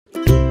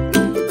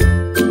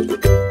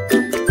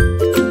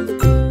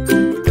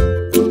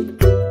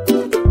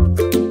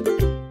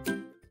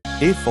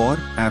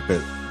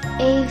apple.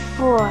 A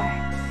for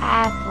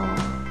apple.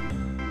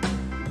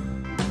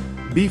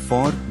 B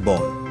for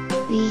ball.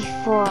 B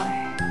for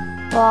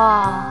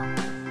ball.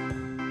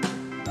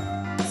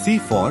 C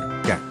for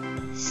cat.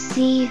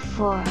 C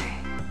for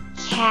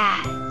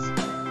cat.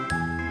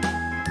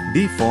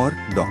 D for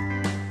dog.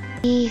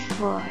 E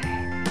for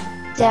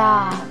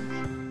dog.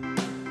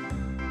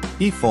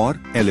 E for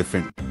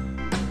elephant.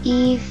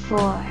 E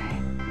for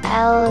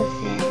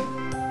elephant.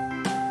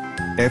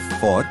 F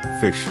for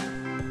fish.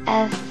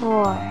 F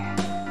for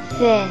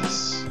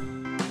fish.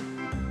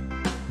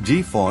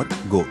 G for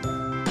goat.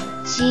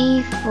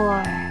 G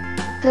for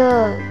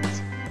goat.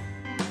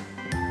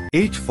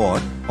 H for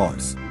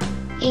horse.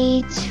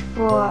 H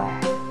for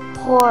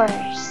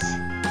horse.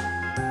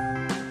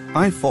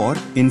 I for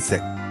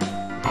insect.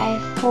 I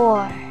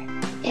for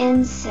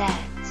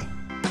insect.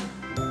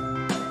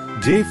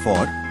 J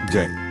for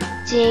jay.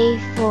 J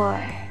for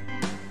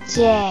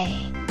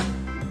jay.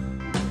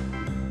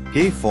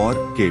 K for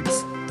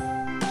kids.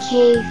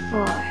 K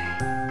for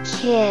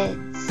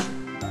kids.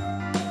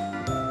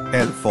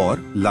 L for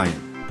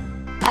lion.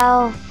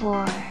 L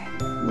for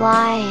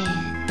lion.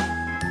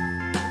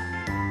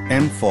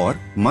 M for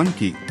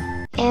monkey.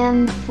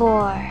 M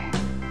for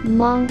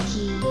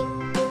monkey.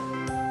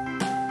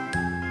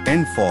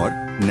 N for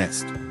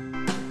nest.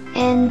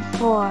 N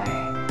for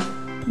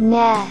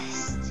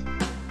nest.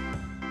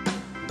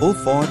 O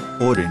for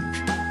orange.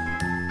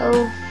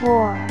 O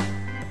for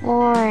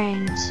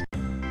orange.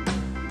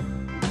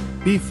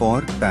 P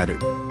for parrot.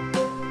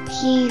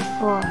 P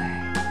for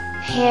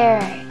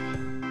parrot.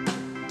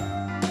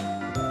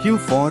 Q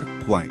for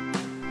quiet.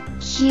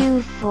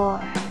 Q for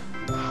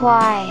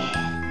quiet.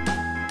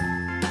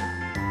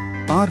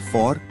 R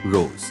for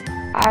rose.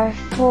 R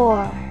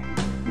for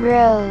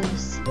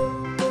rose.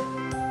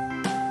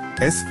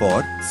 S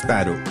for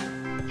sparrow.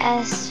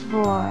 S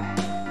for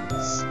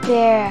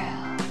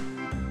sparrow.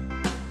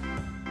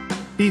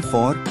 T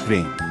for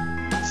train.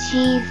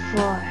 T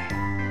for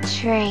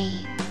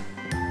train.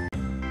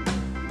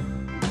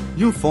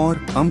 U for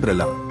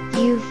umbrella.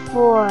 U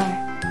for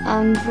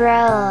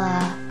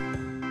umbrella.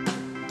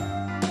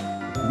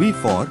 V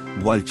for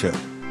vulture.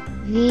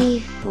 V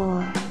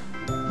for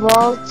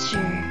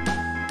vulture.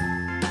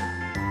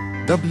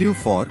 W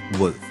for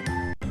wolf.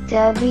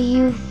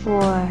 W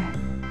for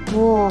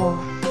wolf.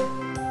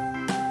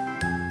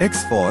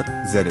 X for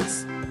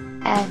xeris.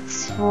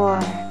 X for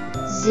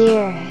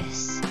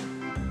xeris.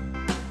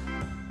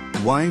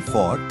 Y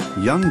for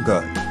young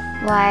girl.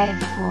 Y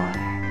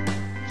for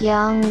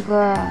young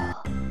girl.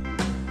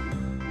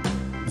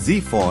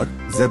 Z for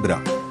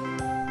zebra.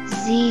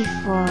 Z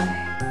for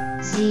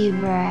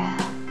zebra.